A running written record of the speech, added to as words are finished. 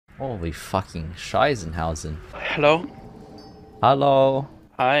Holy fucking Scheisenhausen. Hello? Hello.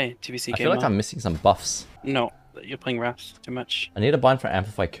 Hi, TBC I feel like I'm missing some buffs. No, you're playing Wrath too much. I need a bind for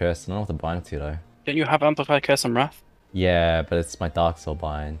Amplify Curse. I don't know what to bind to though. Don't you have Amplify Curse on Wrath? Yeah, but it's my Dark Soul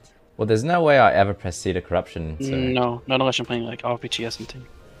bind. Well, there's no way I ever press Seed of Corruption, so... No, not unless you're playing like RPG or something.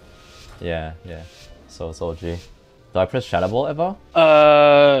 Yeah. So it's all G. Do I press Shadow Ball ever?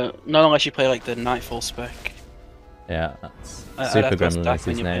 Not unless you play like the Nightfall spec. Yeah, that's I'd Super have to Gremlin likes stack his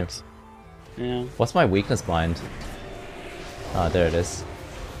when you name. picked. Yeah. What's my weakness bind? Ah, there it is.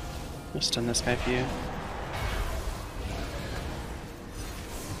 I'll stun this guy for you.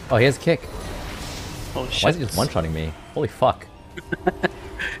 Oh, he has a kick. Holy shit. Why is he just one-shotting me? Holy fuck.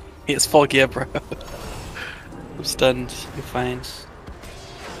 He has full gear, bro. I'm stunned. You're fine.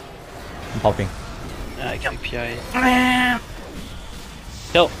 I'm popping. I can't PI.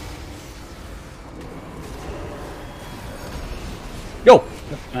 Kill. Yo!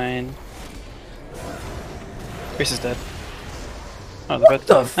 Fine. Chris is dead. Oh, the What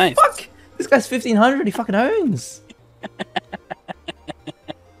the nice. fuck? This guy's 1500, he fucking owns!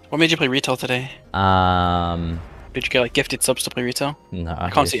 What made you play retail today? Did you get like gifted subs to play retail? No,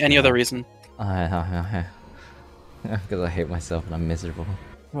 I can't see any other reason. Because I hate myself and I'm miserable.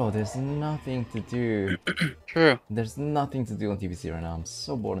 Bro, there's nothing to do. True. There's nothing to do on TBC right now. I'm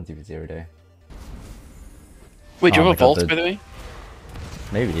so bored on TBC every day. Wait, do you Oh have my a God, vault, by the way?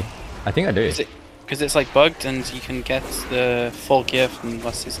 Maybe. I think I do. Because it's like bugged and you can get the full gear from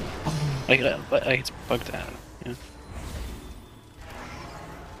last season. Like it's bugged out. Yeah.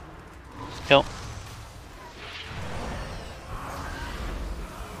 Kill.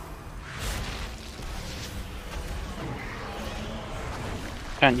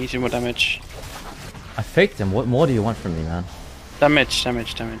 Can't use more damage. I faked him. What more do you want from me, man? Damage.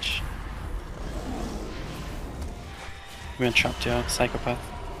 We're trapped here, psychopath.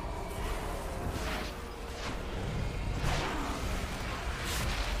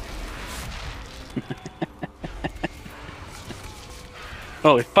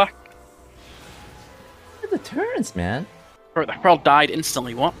 Holy fuck! Look at the turns, man. Bro, the girl died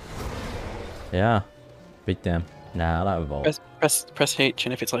instantly. What? Yeah. Big damn. Nah, I don't have a vault. Press H,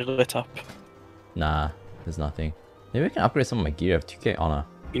 and if it's like lit up, Nah, there's nothing. Maybe I can upgrade some of my gear. I have 2k honor.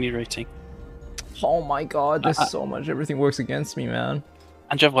 you need rating. Oh my god, there's so much. Everything works against me, man.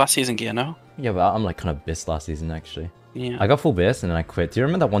 And you have last season gear now? Yeah, but I'm like kind of BIS last season, actually. Yeah. I got full BIS and then I quit. Do you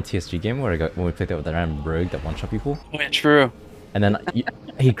remember that one TSG game where when we played that with that random rogue that one-shot people? Oh, yeah, true. And then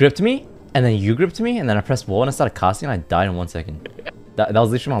he gripped me, and then you gripped me, and then I pressed wall and I started casting and I died in 1 second. That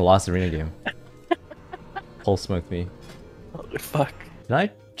was literally my last arena game. Pole smoked me. Holy fuck. Can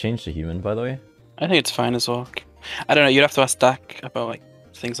I change to human, by the way? I think it's fine as well. I don't know, you'd have to ask Dak about like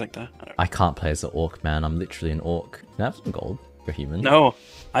things like that. I can't play as an orc, man. I'm literally an orc. Can I have some gold for human? No,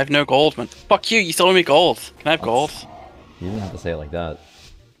 I have no gold, man. Fuck you, you stole me gold. Can I have gold? You didn't have to say it like that.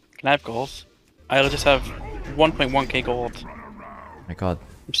 Can I have gold? I'll just have 1.1k gold. My god,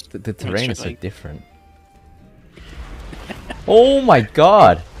 the terrain is so struggling. different. Oh my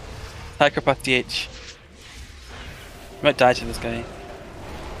god! Psychopath DH. I might die to this guy.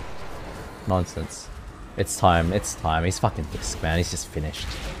 Nonsense. It's time, it's time. He's fucking disc, man. He's just finished.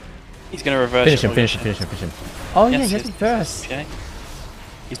 He's gonna reverse Finish it. him, finish him, finish him, finish him. Oh yeah, Yes, he has it first. Okay.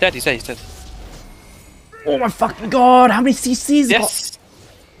 He's dead, he's dead, he's dead. Oh my fucking god, how many CCs? Yes!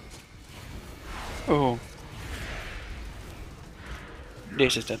 Oh.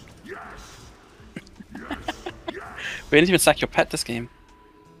 DH is dead. We didn't even sack your pet this game.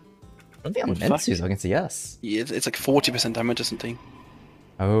 I don't think I'm meant to, so I can say yes. Yeah, it's like 40% damage or something.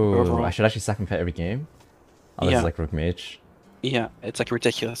 Oh, Overall. I should actually sack him pet every game? Oh, this Yeah. is like Rook Mage. Yeah, it's like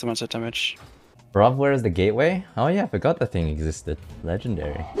ridiculous amounts of damage. Bruv, where is the gateway? Oh yeah, I forgot the thing existed.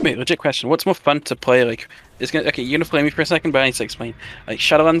 Legendary. Wait, legit question. What's more fun to play? Like, okay, you're gonna play me for a second, but I need to explain. Like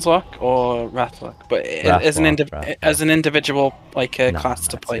Shadowlands lock or Wrath lock, but as an individual like class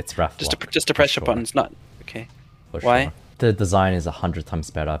to play. It's Wrath just lock, to press for your sure. buttons, not okay. For Why? sure. The design is 100 times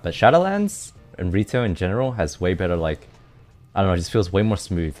better, but Shadowlands and retail in general has way better, like, I don't know, it just feels way more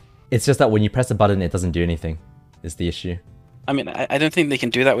smooth. It's just that when you press a button, it doesn't do anything, is the issue. I mean, I don't think they can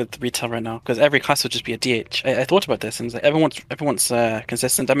do that with retail right now because every class would just be a DH. I thought about this and it's like everyone wants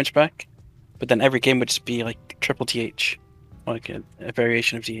consistent damage back, but then every game would just be like triple DH, or like a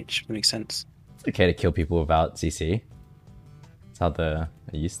variation of DH. If that makes sense. It's okay to kill people without CC. That's how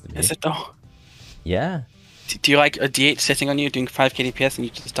it used to be. Is it though? Yeah. Do you like a DH sitting on you doing 5k DPS and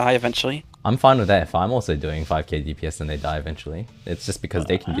you just die eventually? I'm fine with that if I'm also doing 5k DPS and they die eventually. It's just because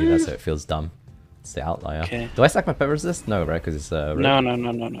they can do that, so it feels dumb. It's the outlier. Okay. Do I stack my pet resist? No, right? Because it's red.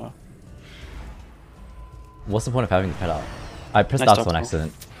 No. What's the point of having the pet out? I pressed Nice Dark talk, Soul on Paul.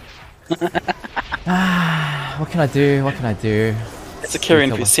 accident. What can I do? What can I do? It's a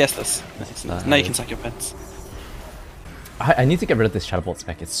Kyrian Priest, siestas. Now you can sack your pets. I need to get rid of this Shadowbolt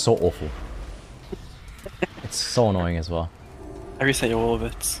spec. It's so awful. It's so annoying as well. I reset your all of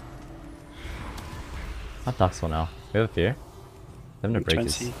it. I have Dark Soul now. We have a fear. They have no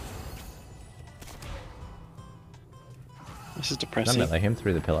breakers. 20. This is Can I depressing. melee him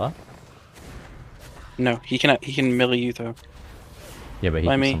through the pillar? No, he can melee you though. Yeah, but he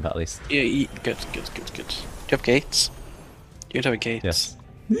By can me. combat at least. Yeah, good. Do you have gates? You don't have gates. Yes.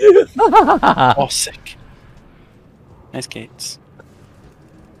 Oh, sick. Nice gates.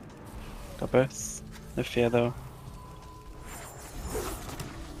 Got both. No fear though.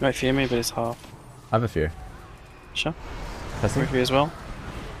 You might fear me, but it's half. I have a fear. Sure. Pressing. Fear as well.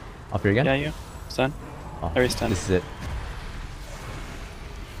 I'll fear again? Yeah, you. Stun. Oh, There is stun. this is it.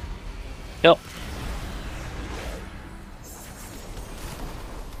 Kill.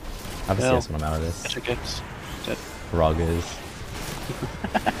 I have a Kill. CS when I'm out of this. Get your gates. Dead. Roggers.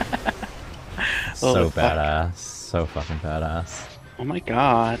 Oh, So fuck. badass. So fucking badass. Oh my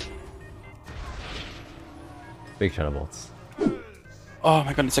god. Big Shadowbolts. Oh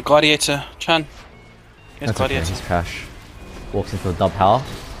my god, it's a gladiator. Chan. Here's That's okay, gladiator. he's trash. Walks into the dub power.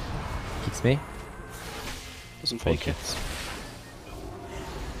 Kicks me. Doesn't fake Okay. it.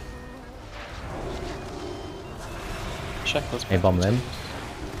 Check those. A bomb limb.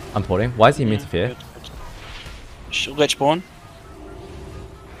 I'm porting. Why is he immune to fear? Lichborn.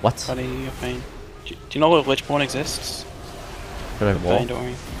 What? Buddy, you're fine. Do you know what Lichborn exists? Should I Fine, wall? don't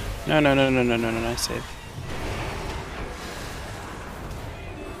worry. No, save.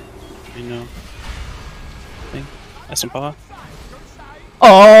 I know. Thing. That's some power.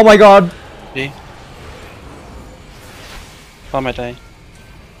 Oh my god! B. Follow my day.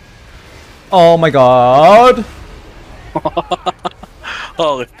 Oh my god!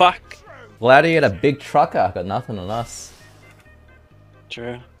 Holy fuck. Gladiator, big trucker. Got nothing on us.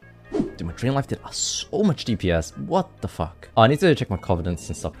 True. Dude, my Dream Life did so much DPS. What the fuck? Oh, I need to check my Covenants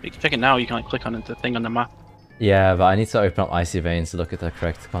and stuff. You can check it now, you can like click on the thing on the map. Yeah, but I need to open up Icy Veins to look at the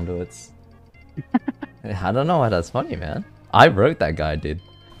correct conduits. I don't know why that's funny, man. I wrote that guy, dude.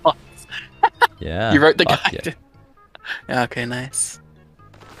 What? Yeah. You wrote the fuck guide. Yeah, okay, nice.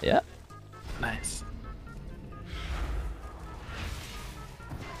 Yeah. Nice.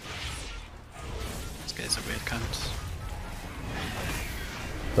 This guy's a weird cunt.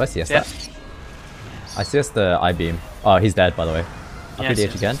 Do I CS Yes. that? I CS the I-beam. Oh, he's dead, by the way. I'll Yes,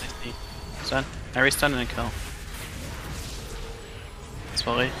 PDH again. 60. Stun. I restun and then kill. That's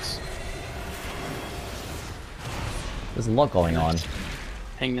what it is. There's a lot going on.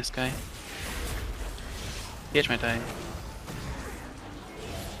 Hang this guy. Catch my die.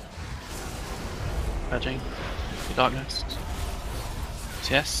 Purging. The darkness.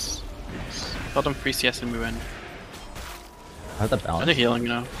 CS. Yes. Got them free CS and we win. I have the Under balance. healing, you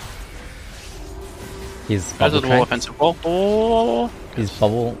know. He's There's bubble the wall train. offensive wall. Oh! He's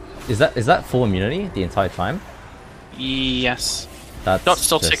bubble. Is that full immunity the entire time? Yes. That's Not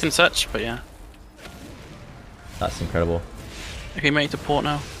still just- sick and such, but yeah. That's incredible. Okay, mate, to port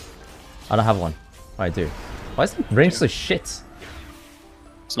now. I don't have one. Oh, I do. Why is the range so shit?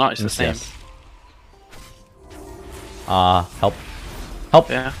 It's not, it's the Yes, same. yes. Help. Help!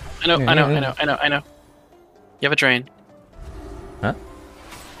 Yeah. I know. You have a drain. Huh?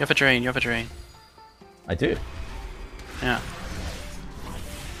 You have a drain. I do. Yeah.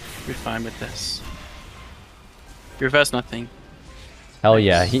 You're fine with this. You reverse nothing. Hell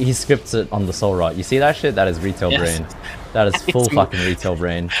yeah, he scripts it on the soul rot. You see that shit? That is retail Yes. brain. That is full fucking retail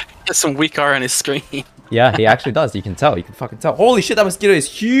brain. There's some weak R on his screen. Yeah, he actually does. You can tell. You can fucking tell. Holy shit, that mosquito is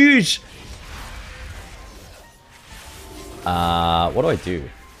huge! What do I do?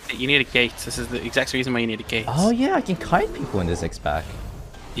 You need a gate. This is the exact reason why you need a gate. Oh yeah, I can kite people in this X-Pack.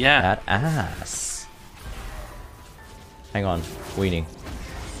 Yeah. That ass. Hang on, weaning.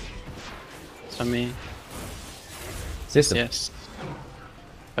 So me. System. Yes.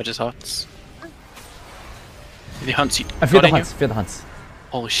 I just hearts. The hunts you. I fear the got in hunts. Fear the hunts. you.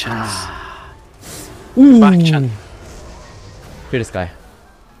 Holy shit. Ooh. Back chan. Fear this guy.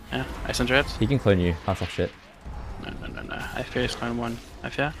 Yeah. Ice and Dread. He can clone you. Can't stop shit. No. I fear is clone one. I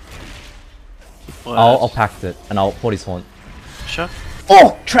fear. I'll pact it and I'll port his haunt. Sure.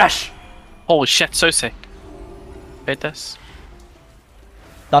 Oh, trash! Holy shit, so sick. Bait this.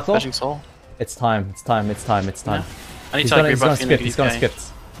 Dark Soul? Fetching soul. It's time. It's time. It's time. It's time. Yeah. I need He's to gonna, like he's gonna rebuff you script. He's gonna guy.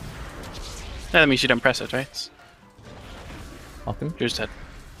 script. Yeah, that means you don't press it, right? Fuck him. Who's dead?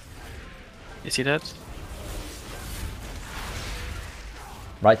 Is he dead?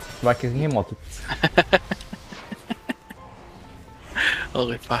 Right clicking him or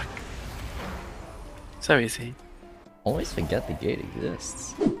Holy fuck. So easy. Always forget the gate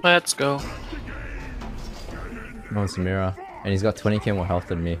exists. Let's go. No, it's a mirror. And he's got 20k more health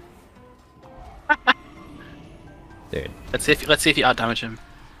than me. Dude. Let's see if you out damage him.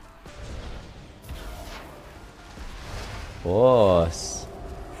 Boss.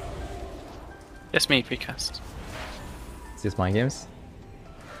 Yes, me, precast. Is this mind games?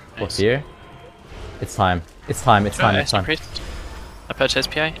 Nice. What fear? It's time. It's time. It's time. It's time. Priest. I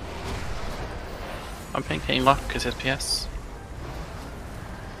purchased SPI. I'm paying lock because SPS.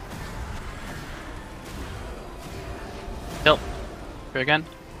 Kill. Go again.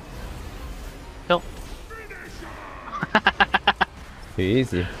 Kill. Too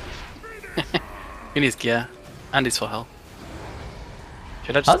easy. He needs gear. And he's full health.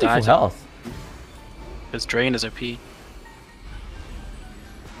 Should I How's just he die? full health? His drain is OP. You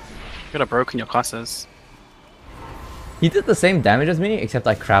could have broken your classes. He did the same damage as me, except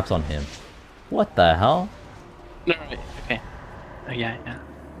I crapped on him. What the hell? No, right, okay. Oh, yeah.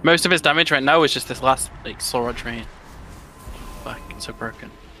 Most of his damage right now is just this last, like, Sora drain. Fuck, it's so broken.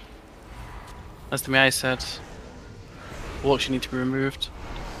 As the Mei said, Warlocks need to be removed.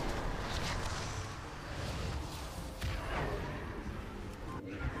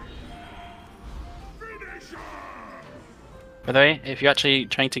 By the way, if you're actually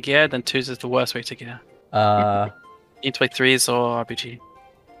trying to gear, then 2s is the worst way to gear. You need to play 3s or RPG.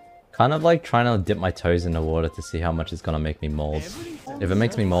 Kind of like trying to dip my toes in the water to see how much it's gonna make me mold. If it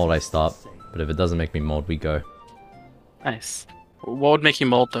makes me mold, I stop. But if it doesn't make me mold, we go. Nice. What would make you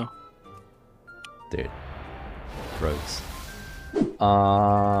mold though? Dude. Rogues.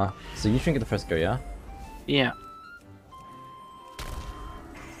 So you shouldn't get the first go, yeah? Yeah.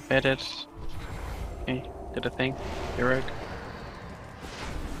 Faded. Okay, did a thing. You're rogue.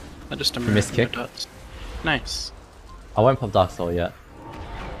 I just missed kick. Nice. I won't pop Dark Soul yet.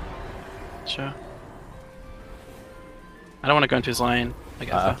 Sure. I don't want to go into his line.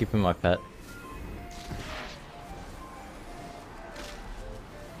 I'll keep him my pet.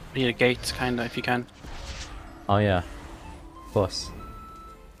 Need a gate, kinda, if you can. Oh yeah. Of course.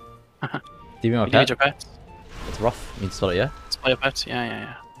 Do you mean my You pet? need your pet? It's rough. You need to spell it, yeah? Spell your pet?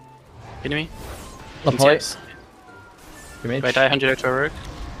 Yeah. Kidding me? No point. Do I die 100 to a rogue?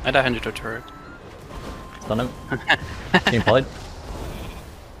 I die 100 to a rogue. Stun him. Team polyed.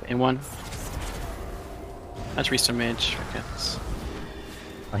 In one. Let's restore mage. Forgets.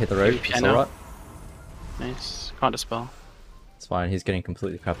 I hit the rogue. PvP, It's I know. alright. Nice. Can't dispel. It's fine. He's getting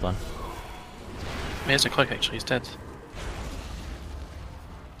completely crapped on. He has no cloak actually, he's dead.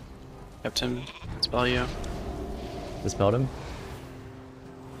 Kept him. Spell you. Dispelled him.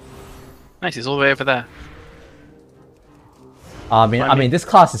 Nice, he's all the way over there. I mean, this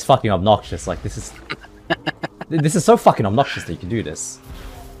class is fucking obnoxious. Like, this is... this is so fucking obnoxious that you can do this.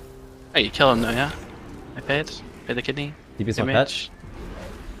 Oh, you kill him though, yeah? I paid. Paid the kidney. DPS my pet.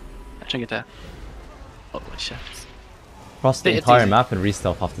 I try and get there. Holy shit. Cross the entire map and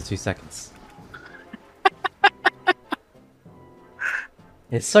re-stealth after 2 seconds.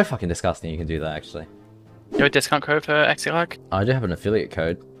 It's so fucking disgusting you can do that, actually. You have a discount code for XLAG? I do have an affiliate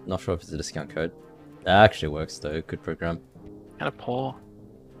code. Not sure if it's a discount code. That actually works though. Good program. Kinda poor.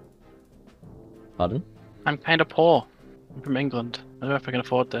 Pardon? I'm kinda poor. I'm from England. I don't know if I can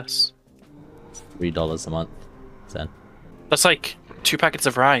afford this. $3 a month. 10. That's like 2 packets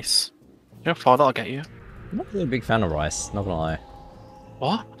of rice. You know how far that'll get you? I'm not really a big fan of rice, not gonna lie.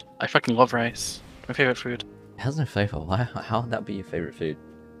 What? I fucking love rice. It's my favorite food. It has no flavor. Why? How would that be your favorite food?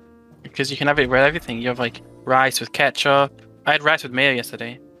 Because you can have it with everything. You have like rice with ketchup. I had rice with mayo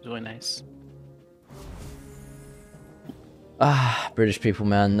yesterday. It was really nice. Ah, British people,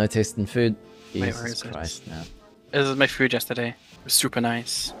 man. No taste in food. Wait, Jesus where is it? Christ, man. This is my food yesterday. It was super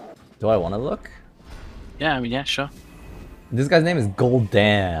nice. Do I want to look? Yeah, I mean, yeah, sure. This guy's name is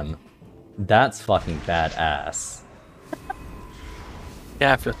Goldam. That's fucking badass.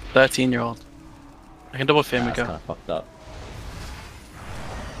 Yeah, for a 13-year-old. I can double film, we That's go. kind of fucked up.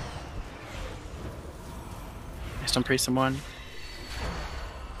 Stun priest someone.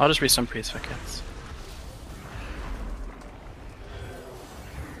 I'll just restun priest for kids.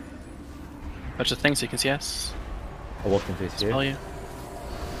 Bunch of things you can see us. I walked into his Spell here.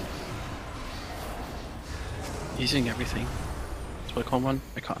 you. Using everything. That's what I call one.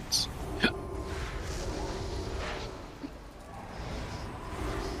 I can't.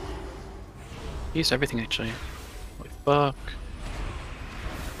 Use everything actually. Holy fuck.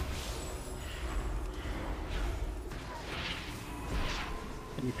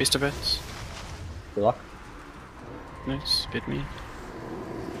 Can you priest a bit? Good luck. Nice, bid me.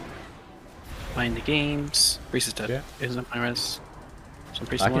 Playing the games. Priest is dead. Yeah. Isn't my res. Some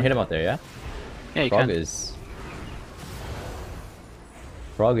priest I can one. hit him out there, yeah? Yeah, you Frog can. is.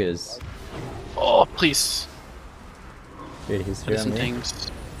 Frog is. Oh, please. Dude, he's here on Listen me.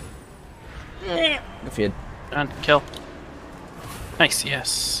 things. If you And kill. Nice,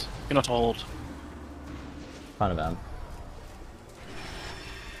 yes. You're not old. kind of am.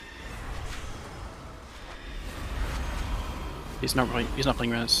 He's not right. He's not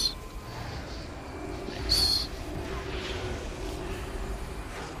playing res. Nice.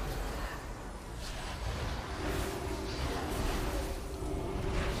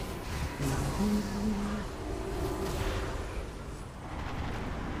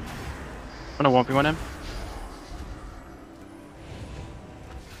 I'm gonna 1v1 him.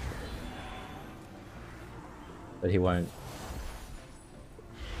 But he won't.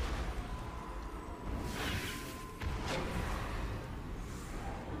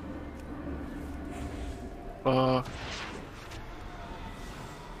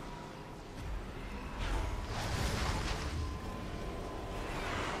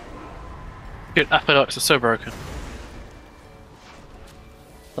 Dude, Apodux is so broken.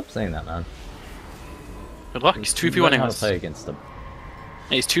 Stop saying that, man. Good luck. He's You 2v1ing learn how to us. play against them.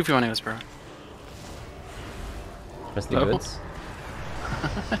 Yeah, he's 2v1ing us, bro. Press the Oh. goods.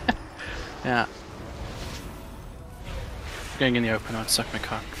 Yeah. Going in the open, I'd suck my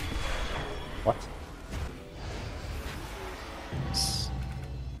cock. What?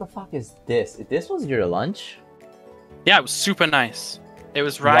 What the fuck is this? If this was your lunch? Yeah, it was super nice. It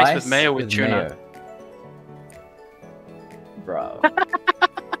was rice with mayo with tuna. mayo. Bro.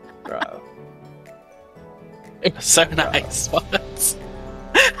 Bro. It was so nice. What?